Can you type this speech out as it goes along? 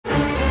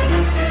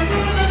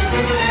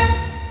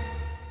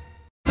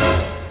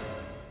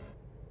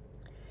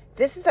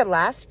This is the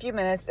last few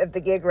minutes of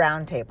the Gig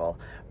Roundtable,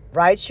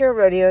 Rideshare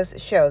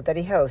Rodeo's show that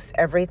he hosts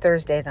every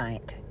Thursday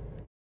night.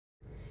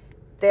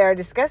 They are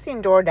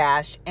discussing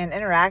Doordash and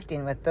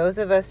interacting with those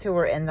of us who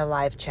were in the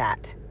live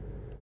chat.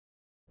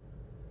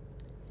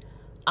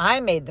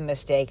 I made the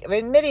mistake of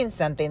admitting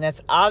something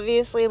that's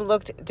obviously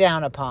looked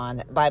down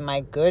upon by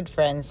my good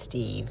friend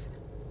Steve.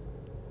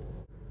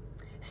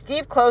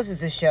 Steve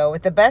closes the show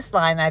with the best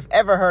line I've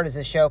ever heard as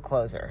a show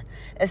closer,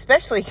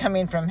 especially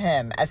coming from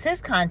him, as his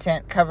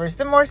content covers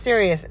the more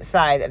serious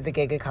side of the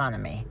gig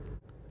economy.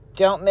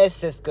 Don't miss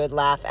this good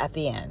laugh at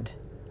the end.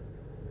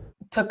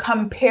 To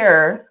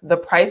compare the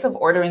price of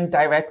ordering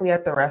directly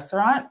at the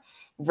restaurant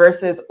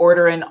versus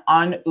ordering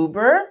on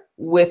Uber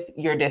with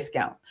your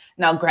discount.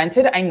 Now,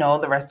 granted, I know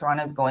the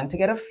restaurant is going to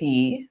get a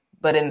fee,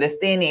 but in this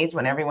day and age,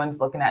 when everyone's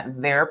looking at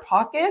their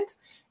pockets,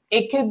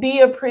 it could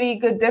be a pretty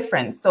good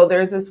difference. So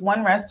there's this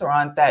one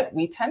restaurant that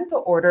we tend to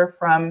order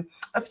from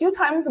a few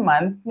times a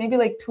month, maybe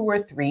like 2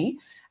 or 3.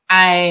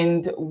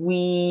 And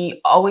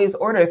we always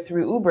order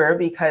through Uber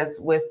because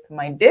with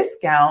my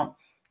discount,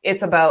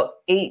 it's about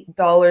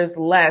 $8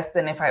 less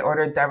than if I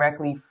ordered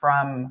directly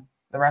from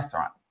the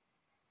restaurant.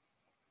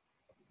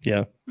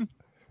 Yeah.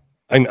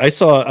 I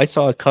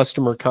saw a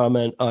customer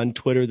comment on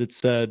Twitter that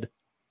said,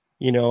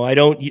 you know,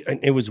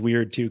 it was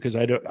weird too, because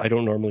I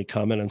don't normally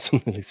comment on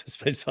something like this,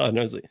 but I saw it and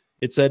I was like,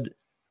 it said,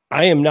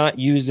 I am not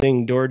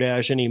using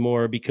DoorDash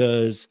anymore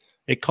because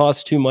it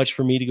costs too much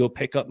for me to go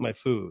pick up my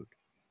food.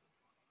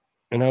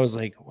 And I was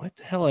like, what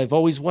the hell? I've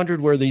always wondered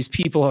where these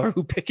people are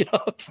who pick it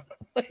up.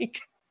 Like,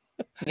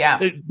 yeah,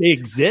 they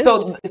exist.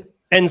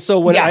 So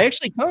when I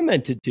actually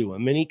commented to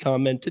him and he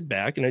commented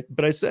back, and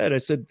I said,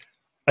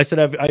 I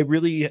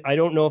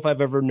don't know if I've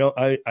ever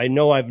I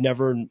know I've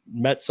never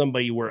met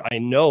somebody where I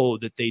know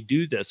that they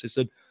do this. I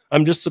said,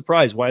 I'm just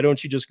surprised. Why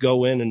don't you just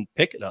go in and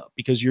pick it up?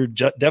 Because you're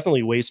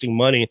definitely wasting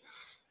money.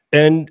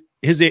 And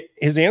his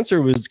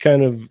answer was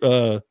kind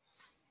of,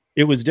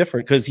 it was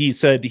different because he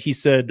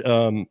said,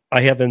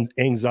 I have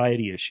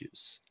anxiety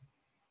issues.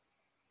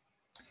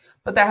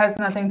 But that has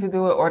nothing to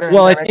do with ordering.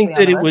 Well, I think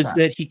that it was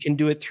that he can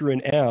do it through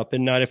an app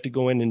and not have to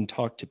go in and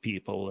talk to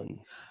people. And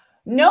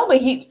no,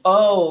 but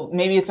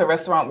maybe it's a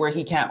restaurant where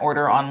he can't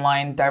order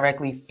online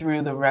directly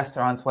through the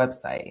restaurant's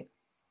website.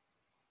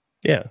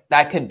 Yeah,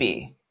 that could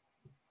be.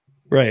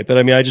 Right. But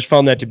I mean, I just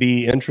found that to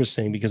be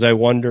interesting because I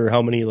wonder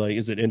how many, like,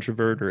 is it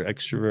introvert or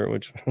extrovert?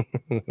 Which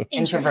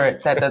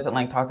introvert that doesn't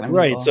like talking to people.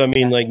 Right. So, I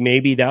mean, like,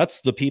 maybe that's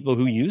the people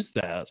who use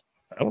that.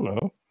 I don't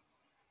know.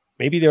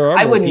 Maybe there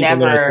are more people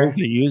that I think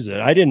that use it.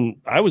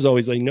 I was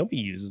always like, nobody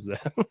uses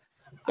that.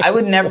 I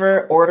would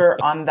never order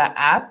on the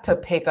app to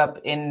pick up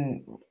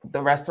in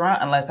the restaurant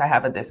unless I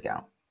have a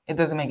discount. It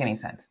doesn't make any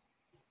sense.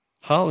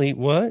 Holly,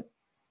 what?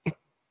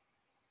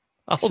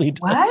 Holly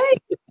does. What?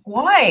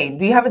 Why?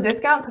 Do you have a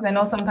discount? Because I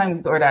know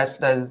sometimes DoorDash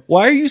does.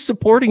 Why are you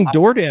supporting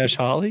DoorDash,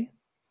 Holly?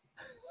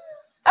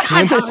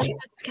 God, Holly,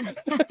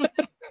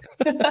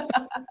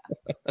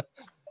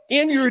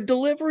 and you're a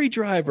delivery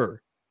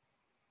driver.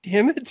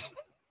 Damn it.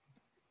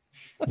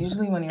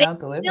 Usually when you're out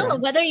delivering. Still,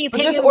 whether you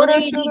pick it, whether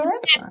you do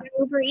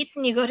Uber Eats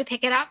and you go to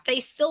pick it up, they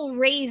still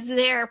raise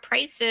their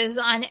prices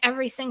on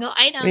every single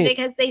item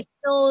because they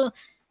still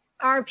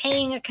are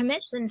paying a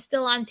commission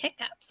still on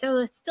pickup. So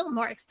it's still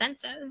more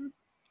expensive.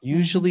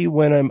 Usually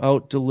when I'm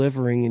out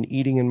delivering and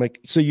eating in my...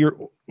 So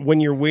when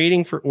you're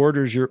waiting for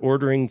orders, you're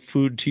ordering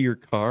food to your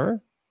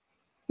car?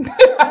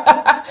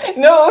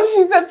 No,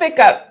 she said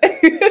pickup.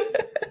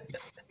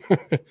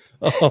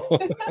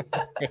 Oh,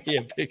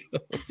 yeah, pick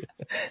up.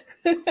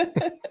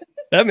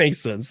 That makes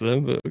sense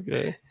then, but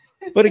okay.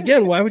 But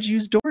again, why would you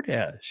use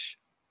DoorDash?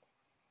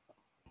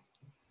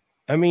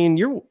 I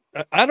mean,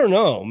 I don't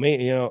know.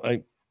 Maybe, you know,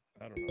 I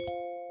don't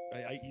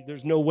know.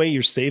 There's no way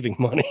you're saving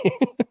money.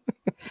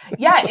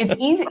 Yeah, it's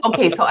easy.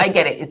 Okay, so I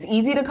get it. It's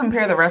easy to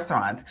compare the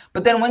restaurants,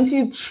 but then once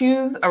you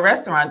choose a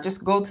restaurant,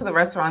 just go to the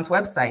restaurant's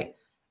website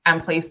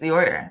and place the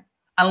order.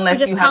 Unless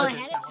you call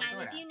ahead of time.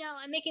 If you know,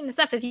 I'm making this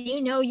up. If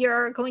you know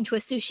you're going to a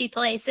sushi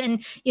place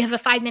and you have a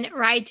 5-minute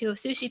ride to a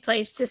sushi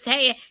place, to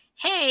say,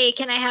 hey,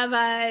 can I have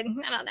a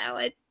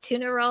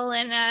tuna roll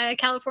and a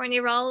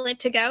California roll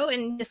to go,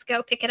 and just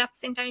go pick it up at the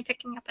same time you're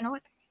picking up an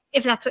order,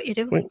 if that's what you're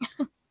doing.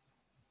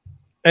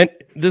 And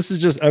this is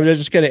just, I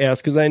just got to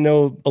ask, because I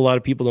know a lot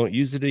of people don't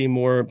use it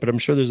anymore, but I'm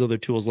sure there's other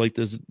tools like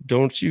this.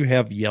 Don't you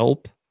have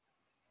Yelp?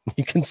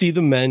 You can see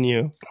the menu.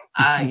 You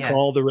can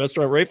call the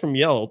restaurant right from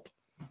Yelp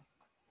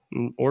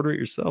and order it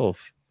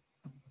yourself.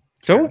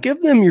 Sure. Don't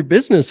give them your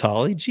business,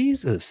 Holly.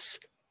 Jesus.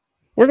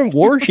 We're in a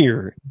war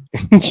here.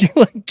 You're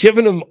like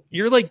giving them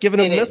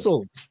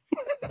missiles.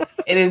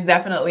 It is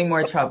definitely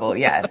more trouble,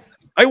 yes.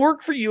 I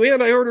work for you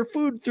and I order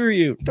food through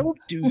you. Don't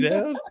do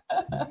that.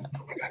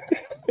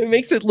 It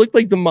makes it look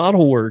like the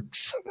model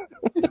works.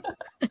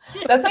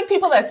 That's like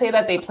people that say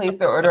that they place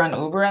their order on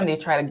Uber and they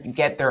try to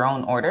get their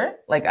own order,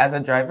 like as a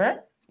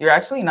driver. You're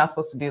actually not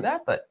supposed to do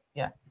that, but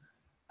yeah.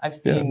 I've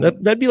seen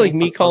that'd be like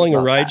me calling a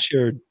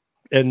rideshare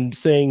and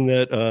saying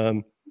that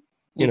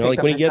you know,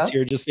 like when he gets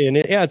here, just saying,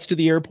 yeah, it's to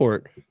the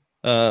airport.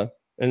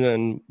 And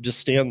then just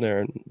stand there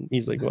and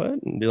he's like,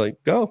 what? And be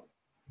like, go.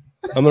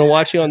 I'm going to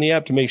watch you on the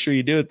app to make sure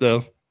you do it,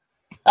 though.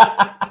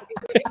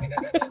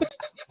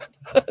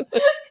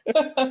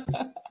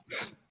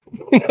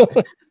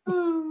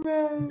 Oh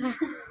man.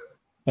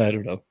 I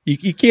don't know.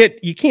 You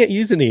can't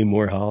use it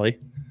anymore, Holly.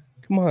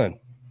 Come on.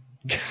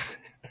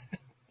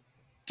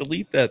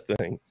 Delete that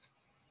thing.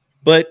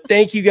 But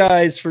thank you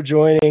guys for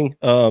joining.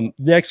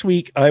 Next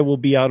week I will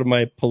be out of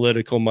my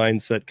political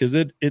mindset because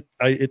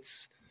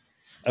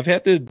I've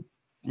had to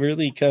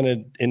really kind of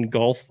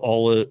engulf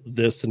all of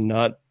this and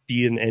not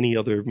be in any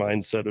other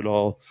mindset at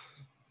all.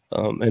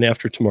 And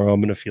after tomorrow,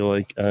 I'm going to feel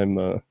like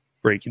I'm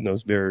breaking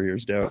those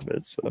barriers down a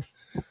bit. So,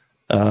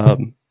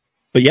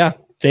 but yeah,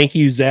 thank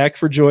you, Zach,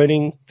 for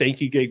joining.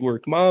 Thank you, Gig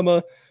Work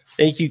Mama.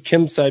 Thank you,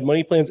 Kim Side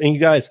Money Plans. And you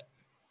guys,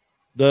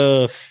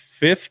 the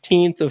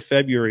 15th of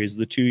February is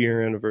the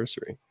 2-year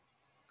anniversary.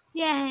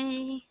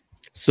 Yay.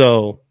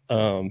 So,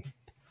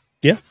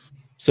 yeah.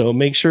 So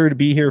make sure to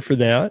be here for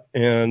that.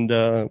 And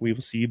we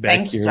will see you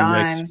back here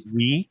next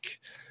week.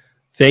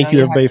 Thank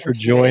you, everybody, for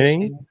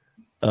joining.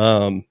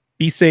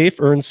 Be safe,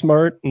 earn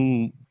smart,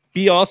 and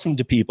be awesome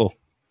to people.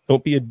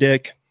 Don't be a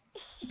dick.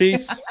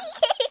 Peace.